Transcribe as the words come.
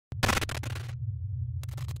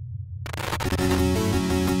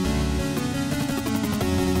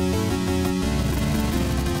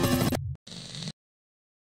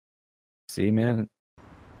See, man.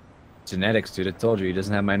 Genetics, dude. I told you, he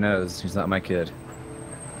doesn't have my nose. He's not my kid.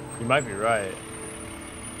 You might be right.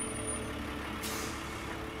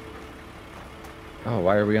 Oh,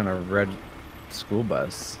 why are we on a red school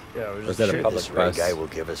bus? Yeah, we're Or is just that a public This red bus? guy will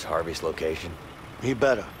give us Harvey's location. He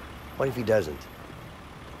better. What if he doesn't?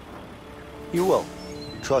 You will.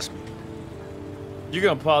 Trust me. You're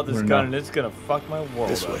gonna pull out this We're gun not. and it's gonna fuck my world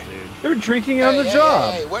This up, way. dude. They're drinking on the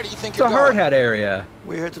job. Hey, where do you think It's you're a going? hard hat area.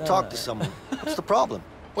 We're here to talk to someone. What's the problem?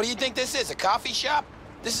 What do you think this is, a coffee shop?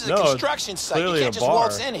 This is a No, it's construction site. You clearly can't a just bar.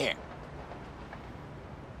 waltz in here.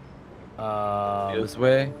 This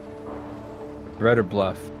way. Red or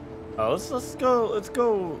bluff? Oh,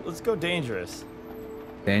 let's go dangerous.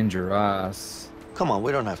 Dangerous. Come on,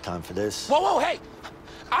 we don't have time for this. Whoa, whoa, hey!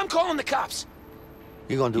 I'm calling the cops.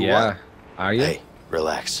 You gonna do Yeah. what? Are you? Hey,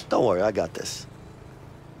 relax. Don't worry, I got this.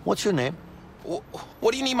 What's your name?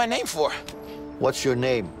 What do you need my name for? What's your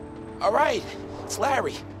name? All right, it's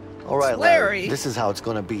Larry. All right, Larry. Larry. This is how it's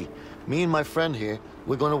gonna be. Me and my friend here,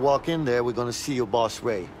 we're gonna walk in there, we're gonna see your boss,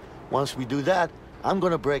 Ray. Once we do that, I'm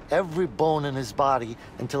gonna break every bone in his body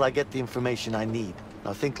until I get the information I need.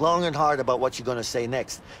 Now think long and hard about what you're gonna say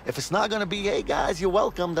next. If it's not gonna be, hey guys, you're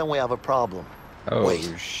welcome, then we have a problem. Oh, Wait,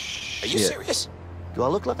 shit. Are you serious? Do I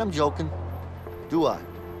look like I'm joking? Do I?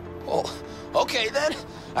 Well, okay then.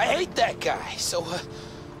 I hate that guy, so,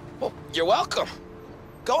 well, you're welcome.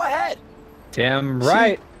 Go ahead. Damn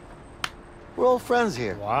right. We're all friends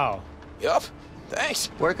here. Wow. Yup, thanks.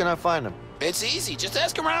 Where can I find him? It's easy, just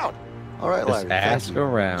ask around. All right, Just Larry. thank ask you.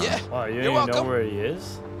 around. Yeah, Wow, you you're don't even know welcome. where he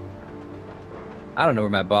is? I don't know where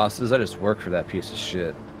my boss is. I just work for that piece of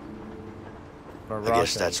shit. Or I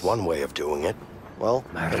guess that's one way of doing it. Well,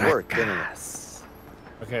 it worked, didn't it? Maracas.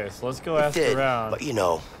 Okay, so let's go It ask did, around. but you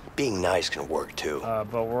know, being nice can work too.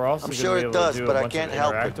 But we're also I'm gonna sure be it able does, to do but a I bunch can't of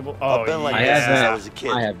help it. interactable. I've Oh, been like I this since I haven't. was a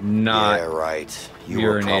kid. I have not, Yeah, right. You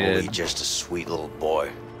were probably urinated. just a sweet little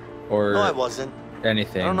boy. or No, I wasn't.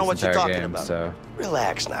 anything I don't know this what you're entire talking game. about. So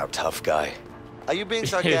Relax now, tough guy. Are you being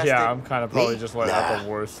sarcastic? yeah, I'm kind of probably Me? just letting out Nah. the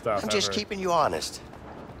worst stuff I'm just ever. keeping you honest.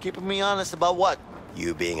 Keeping me honest about what?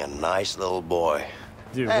 You being a nice little boy.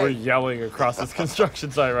 Dude, Hey. we're yelling across this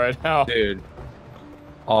construction site right now. dude,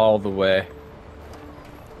 all the way.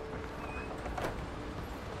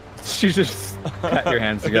 You just got your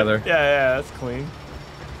hands together. Yeah, that's clean.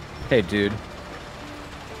 Hey, dude.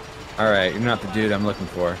 All right, you're not the dude I'm looking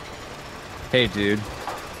for. Hey, dude.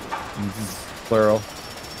 This is plural.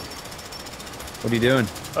 What are you doing?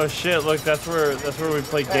 Oh shit! Look, that's where we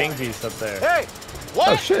play Gang Beasts up there. Hey, What?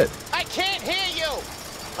 Oh shit! I can't hear you.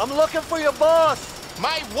 I'm looking for your boss.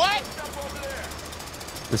 My what?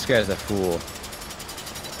 This guy's a fool.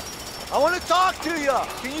 I want to talk to you.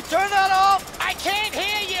 Can you turn that off? I can't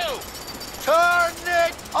hear you. Turn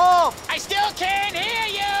it off. I still can't hear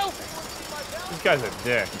you. This guy's a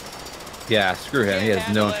dick. Yeah, screw him. He has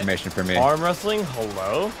no information for me. Arm wrestling?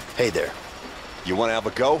 Hello? Hey there. You want to have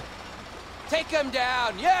a go? Take him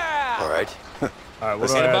down. Yeah. All right. All right, what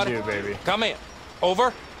do I gotta do, baby? Come in.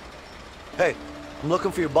 Over. Hey, I'm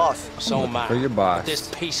looking for your boss. So am I. For your boss. This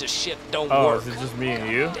piece of shit don't Oh, work. is it just me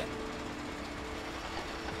and you?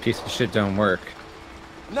 Piece of shit don't work.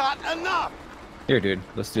 Not enough. Here, dude.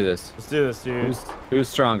 Let's do this. Let's do this, dude. Who's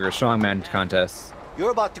stronger? Strongman contest. You're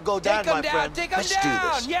about to go down, Take my him down. friend. Take him Let's do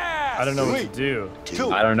down. this. Yeah. I don't know what to Sweet. do. Two.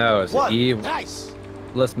 I don't know. Is it One. E? Nice.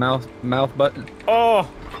 Less mouth button. Oh!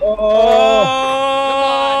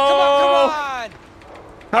 Oh! Come on.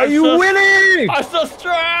 How are you so- winning? I'm so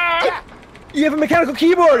strong! You have a mechanical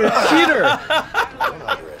keyboard. It's a cheater. Don't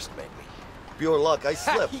underestimate me. Pure luck. I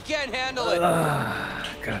Come on. slipped. He can't handle it.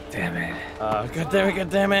 God damn it. God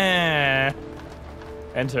damn it!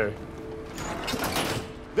 Enter.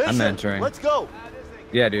 Vincent, entering. Let's go.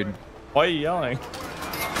 Yeah, dude. Why are you yelling?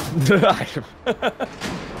 Just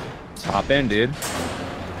hop in, dude.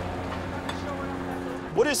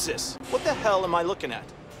 What is this? What the hell am I looking at?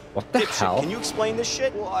 What the Dipshit, hell? can you explain this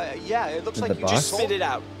shit? Well, yeah, it looks Is like the you boss? just Spit it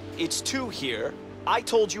out. It's 2 here. I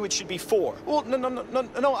told you it should be 4. Well, no, no, no.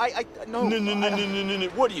 No.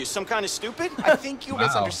 What are you, some kind of stupid? I think you Wow.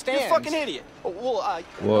 misunderstand. You're a fucking idiot. Well,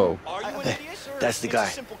 Whoa. Are you an idiot? That's the It's guy. a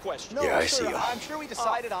simple question. No, Yeah, I sir, see you. I'm sure we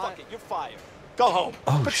decided on Fuck it, you're fired. Go home.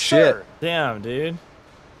 Oh, But shit. sir, Damn, dude.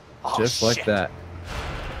 Just like shit. that.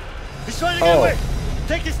 He's trying to get Oh. away.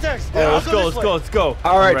 Take the stairs. Oh, I'll let's go, this let's way. go, let's go.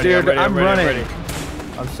 All right, I'm ready, dude, ready, I'm ready, running. ready.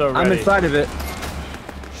 I'm so ready. I'm inside of it.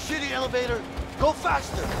 Shitty elevator. Go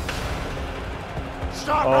faster.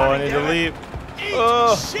 Stop Oh, I running, need to damn it. leap. Eat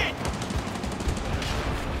Oh. shit!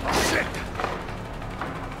 Shit.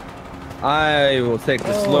 I will take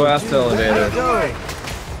the slow ass Where elevator. are you going?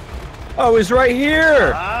 Oh, he's right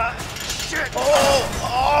here. Shit.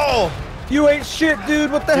 Oh! You ate shit, dude.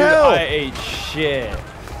 What the Dude, hell? I ate shit.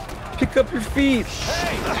 Pick up your feet.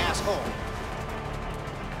 Hey, asshole!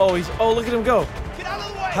 Oh, oh, look at him go. Get out of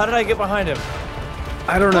the way! How did I get behind him?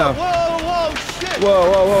 I don't know. Whoa, shit!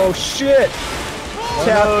 Whoa, shit.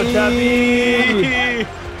 Oh, Tappy.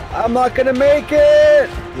 I'm not gonna make it.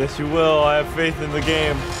 Yes, you will. I have faith in the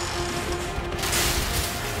game.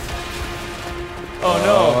 Oh,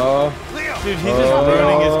 no. Leo! Dude, he's just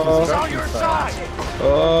ruining his It's on construction your site. side!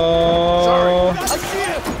 Oh. I see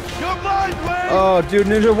him! You're mine, Wayne! Oh, dude,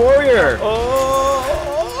 Ninja Warrior. Oh!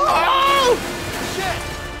 Shit!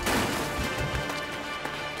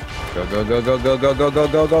 Go.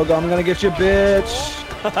 I'm gonna get you, bitch.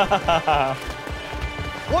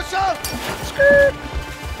 What's up? Skirt.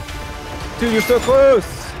 Dude, you're so close.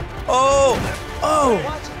 Oh!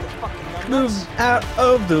 Move out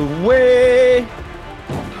of the way.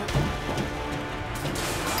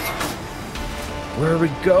 Where are we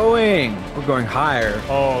going? We're going higher.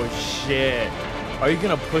 Oh, shit. Are you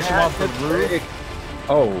gonna push him off the roof?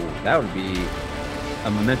 Oh, that would be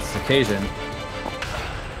a momentous occasion.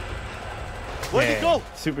 Where'd he go?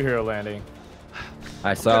 Superhero landing.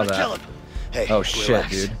 I saw Gonna kill that. him. Hey, Oh, shit,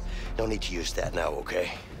 relax. dude. No need to use that now,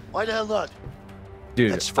 okay? Why the hell not?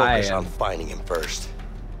 Dude, Let's focus I on am, finding him first.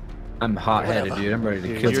 I'm hot-headed, Whatever. dude. I'm ready to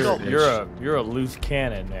Dude, kill this bitch. you're a loose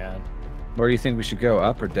cannon, man. Where do you think we should go?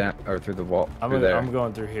 Up or down? Or through the wall? I'm through there?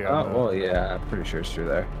 going through here. Oh, well, yeah. I'm pretty sure it's through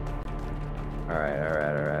there. All right.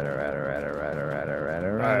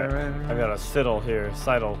 I got a siddle here.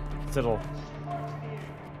 Siddle.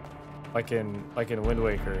 Like in Wind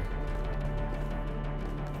Waker.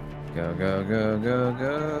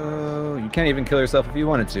 Go. You can't even kill yourself if you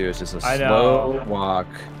wanted to. It's just a I slow know. walk.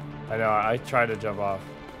 I know, I tried to jump off.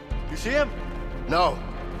 You see him? No.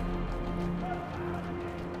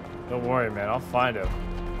 Don't worry, man. I'll find him.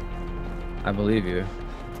 I believe you.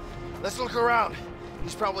 Let's look around.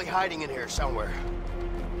 He's probably hiding in here somewhere.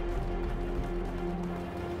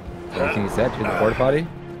 Everything you said, dude, the porta potty?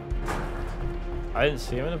 I didn't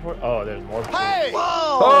see him in the port. Oh, there's more. Hey!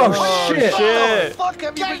 Oh, shit! Shit! Fuck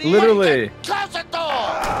have you been Literally. Close the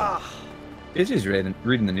door! He's just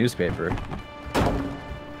reading the newspaper.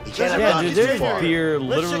 He can't have Yeah, gone dude, too there's far. beer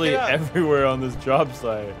Let's check literally it out. everywhere on this job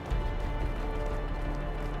site.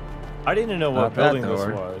 I didn't know what Not that building this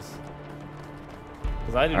door. was.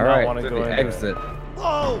 Because I did All not right, want to through go the into exit. it.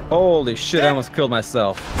 Whoa! Holy shit, I almost killed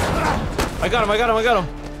myself. I got him!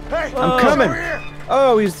 Hey! I'm coming. Over here!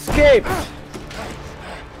 Oh, he escaped.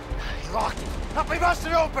 He's locked. Help me bust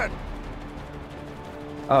it open!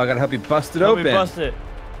 Oh, I gotta help you bust it Let me open. bust it.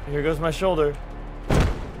 Here goes my shoulder.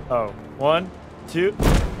 Oh, 1, 2.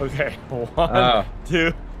 Okay, 1, Oh.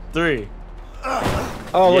 2, 3.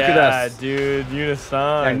 Oh, look at Yeah, us. dude, Unison.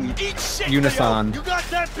 And Eat shit, Unison. Leo. You got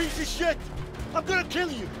that piece of shit? I'm gonna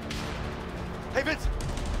kill you. Hey, Vince.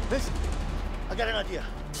 Listen. I got an idea.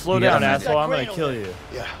 Slow You got down, an asshole. I'm idea. gonna kill you.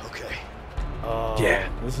 Yeah, okay. Oh, Yeah.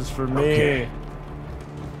 This is for me. Okay.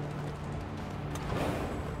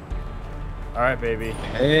 All right, baby.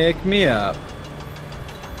 Pick me up.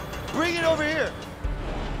 Bring it over here.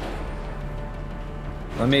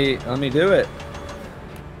 Let me do it.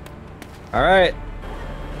 All right.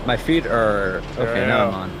 My feet are okay. I Now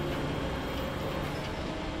I'm know. on.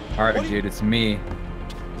 All right, dude. It's me.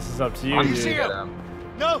 This is up to you, I'm dude. see gonna him? get him.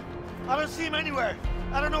 No, I don't see him anywhere.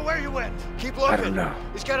 I don't know where he went. Keep I looking. don't know.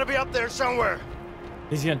 He's gotta be up there somewhere.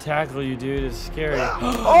 He's gonna tackle you, dude. It's scary.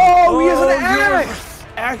 Oh, he has an you're- axe.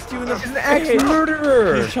 Axed you in the He's an face. axe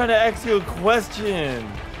murderer. He's trying to ask you a question.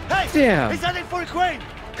 Hey! Damn. He's heading for the crane.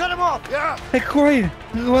 Cut him off. Yeah. Hey, Corey.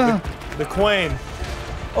 Wow. The Queen.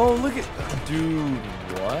 Oh, look at... Dude,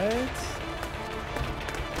 what?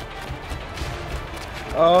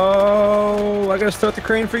 Oh, I gotta start the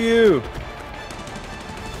crane for you.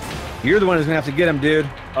 You're the one who's gonna have to get him, dude.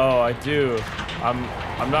 Oh, I do.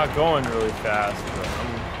 I'm not going really fast, but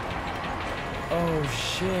I'm... Oh,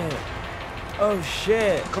 shit. Oh,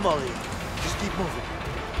 shit. Come on, Lee. Just keep moving.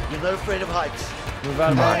 You're not afraid of heights. Move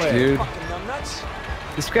out of Come my on, way. dude. Fucking numbnuts.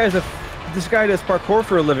 This guy does parkour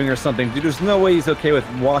for a living or something, dude. There's no way he's okay with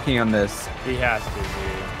walking on this. He has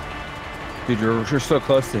to, dude. Dude, you're so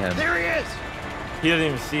close to him. There he is. He doesn't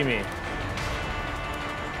even see me.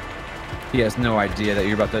 He has no idea that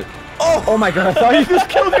you're about to. Oh my god! I thought you just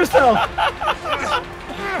killed yourself.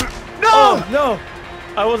 No! Oh, no!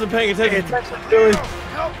 I wasn't paying attention. Billy.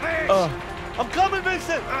 Help me. I'm coming,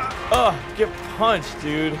 Vincent. Get punched,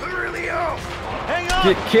 dude. Leo. Hang on.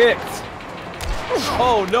 Get kicked.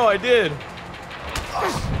 Oh, no, I did.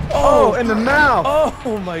 Oh, in the mouth.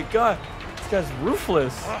 Oh, my God. This guy's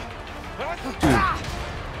ruthless.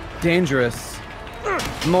 Dangerous.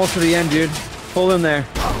 I'm almost to the end, dude. Pull in there.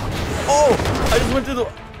 Oh! I just went through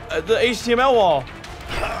the HTML wall.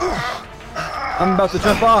 I'm about to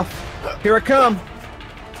jump off. Here I come.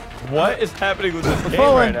 What is happening with this game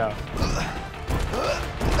falling. right now?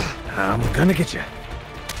 I'm gonna get you.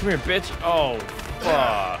 Come here, bitch. Oh,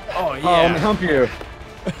 fuck. Oh, yeah. Oh, let me hump you.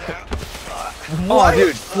 Oh,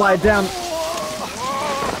 dude, slide down.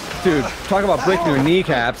 Dude, talk about breaking your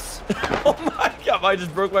kneecaps. Oh my god, I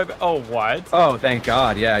just broke my back. Oh, what? Oh, thank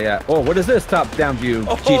God. Yeah, yeah. Oh, what is this top-down view?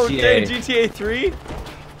 Oh, GTA. dang, GTA 3?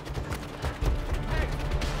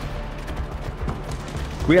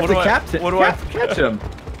 We have What to do I- captain. what do I- Catch him.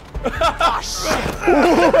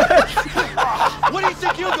 Where do you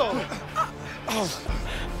think you're going?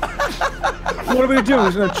 What are we doing?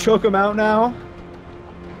 We're gonna choke him out now?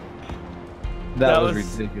 That was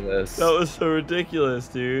was- ridiculous. That was so ridiculous,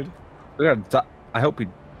 dude. We gotta I hope we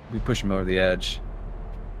push him over the edge.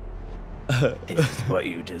 This is what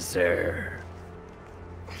you deserve.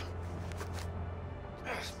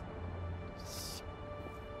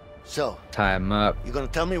 So, Tie him up. you gonna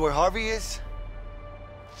tell me where Harvey is?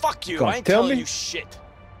 Fuck you. Gonna I ain't tell telling me? you shit.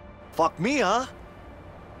 Fuck me, huh?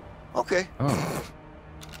 Okay. Oh.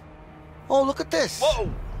 Oh, look at this. Whoa!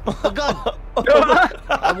 A gun.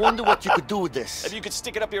 I wonder what you could do with this. Maybe you could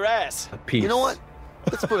stick it up your ass. A piece. You know what?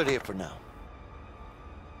 Let's put it here for now.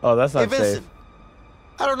 Oh, that's Hey, not safe. Vincent.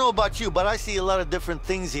 I don't know about you, but I see a lot of different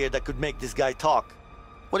things here that could make this guy talk.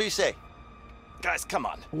 What do you say? Guys, come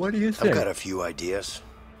on. What do you I've think? got a few ideas.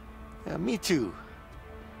 Yeah, me too.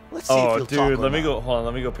 Let's see if Oh, he'll talk dude, or let me not. go. Hold on,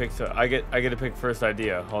 let me go pick. I get to pick first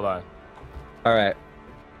idea. Hold on. All right.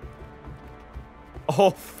 Oh,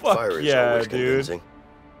 fuck Fire is yeah, always dude. convincing.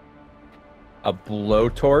 A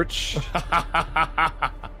blowtorch.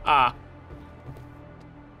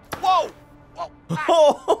 Whoa!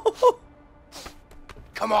 Whoa!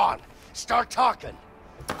 Come on, start talking.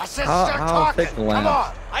 I said start I'll talking. take the Come lamp.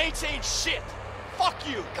 on. I ain't saying shit. Fuck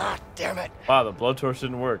you. God damn it. Wow, the blowtorch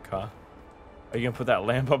didn't work, huh? Are you gonna put that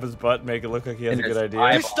lamp up his butt and make it look like he has In a good his idea?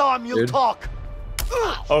 eye- This time you'll dude. talk.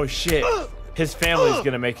 Oh shit! His family's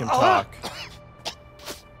gonna make him talk.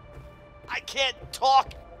 I can't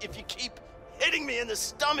talk if you keep hitting me in the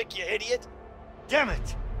stomach, you idiot. Damn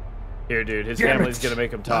it. Here, dude, his Damn family's it. gonna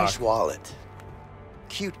make him talk. Nice wallet.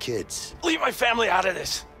 Cute kids. Leave my family out of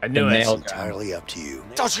this. I knew The it. nail- It's entirely up to you.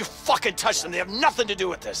 Don't you fucking touch them. They have nothing to do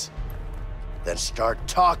with this. Then start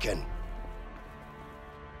talking.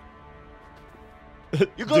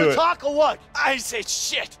 You gonna Do it. talk or what? I ain't say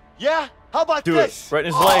shit. Yeah? How about Do this? it right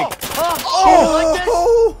in his leg. Huh? Oh, like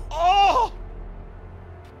this? Oh!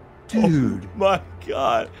 Dude. My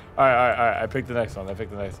God! All right. I picked the next one. I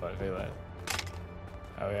picked the next one.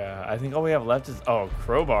 Oh yeah. I think all we have left is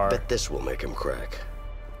crowbar. Bet this will make him crack.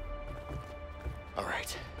 All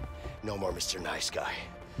right. No more Mr. Nice Guy.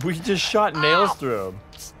 We just shot nails through him.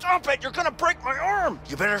 Stop it. You're gonna break my arm.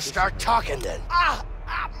 You better start talking then.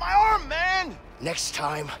 My arm, man. Next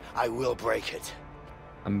time, I will break it.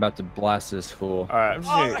 I'm about to blast this fool. All right. I'm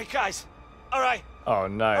just All gonna... right, guys. All right. Oh, All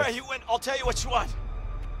nice. right, you win. I'll tell you what you want.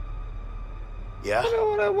 Yeah?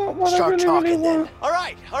 What Start talking then. All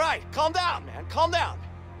right. Calm down, man. Calm down.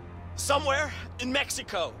 Somewhere in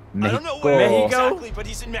Mexico. I don't know where Mexico? exactly, but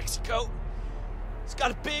he's in Mexico. He's got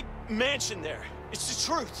a big mansion there. It's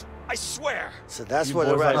the truth. I swear. So that's You where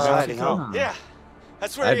the boys rat's like hiding, Mexico? huh? Yeah.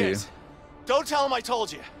 That's where I he do. is. Don't tell him I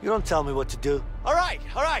told you. You don't tell me what to do. All right.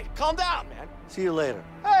 Calm down, man. See you later.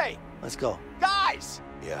 Hey, Let's go. guys.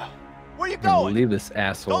 Yeah. Where you I'm gonna going? leave this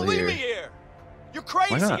asshole Don't leave here. me here. You're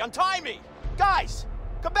crazy. not? Untie me. Guys,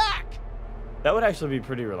 come back. That would actually be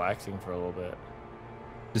pretty relaxing for a little bit.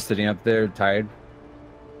 Just sitting up there, tired.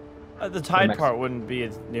 The tide Mexico. part wouldn't be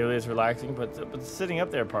nearly as relaxing, but the sitting up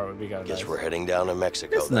there part would be kind of Guess nice. we're heading down to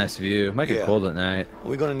Mexico. It's a then. nice view. Might get Yeah. cold at night.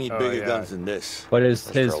 We're gonna need Oh, bigger yeah. guns than this. But his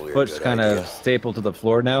That's probably a foot's good kind idea. of stapled to the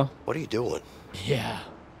floor now, What are you doing? Yeah.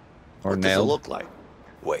 or What does it nailed. look like?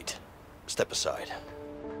 Wait. Step aside.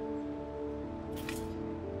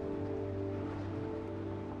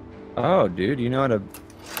 Oh, dude, you know how to.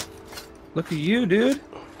 Look at you, dude.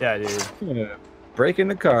 Yeah, dude. Yeah. Break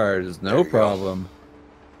into cars, There no you go. problem.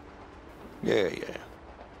 Yeah.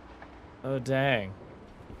 Oh, dang.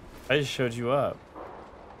 I just showed you up.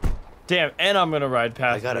 Damn, and I'm gonna ride I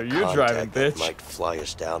past got a where you're driving, contact that bitch. might fly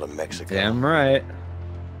us down to Mexico. Damn right.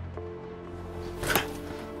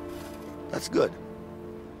 That's good.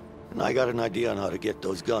 And I got an idea on how to get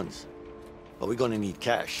those guns. But we're gonna need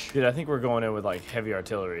cash. Dude, I think we're going in with like heavy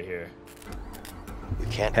artillery here. We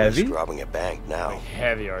can't Heavy? risk robbing a bank now.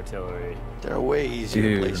 Heavy artillery. There are way easier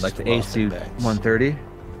Dude, places like the to rob AC than banks. 130.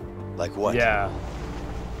 Like what? Yeah.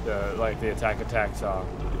 Like the attack song.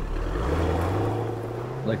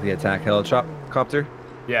 Like the attack helicopter.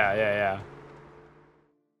 Yeah, yeah, yeah.